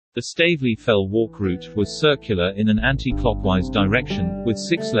The Staveley Fell Walk route was circular in an anti-clockwise direction, with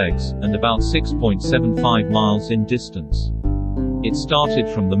 6 legs, and about 6.75 miles in distance. It started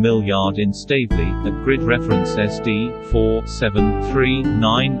from the mill yard in Staveley, at grid reference SD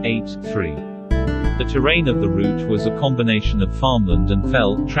 473983. The terrain of the route was a combination of farmland and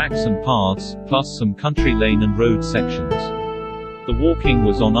fell, tracks and paths, plus some country lane and road sections. The walking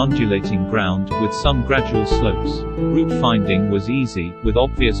was on undulating ground, with some gradual slopes. Route finding was easy, with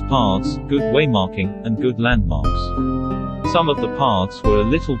obvious paths, good waymarking, and good landmarks. Some of the paths were a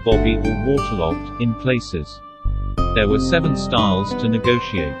little boggy or waterlogged, in places. There were 7 stiles to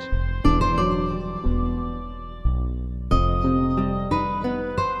negotiate.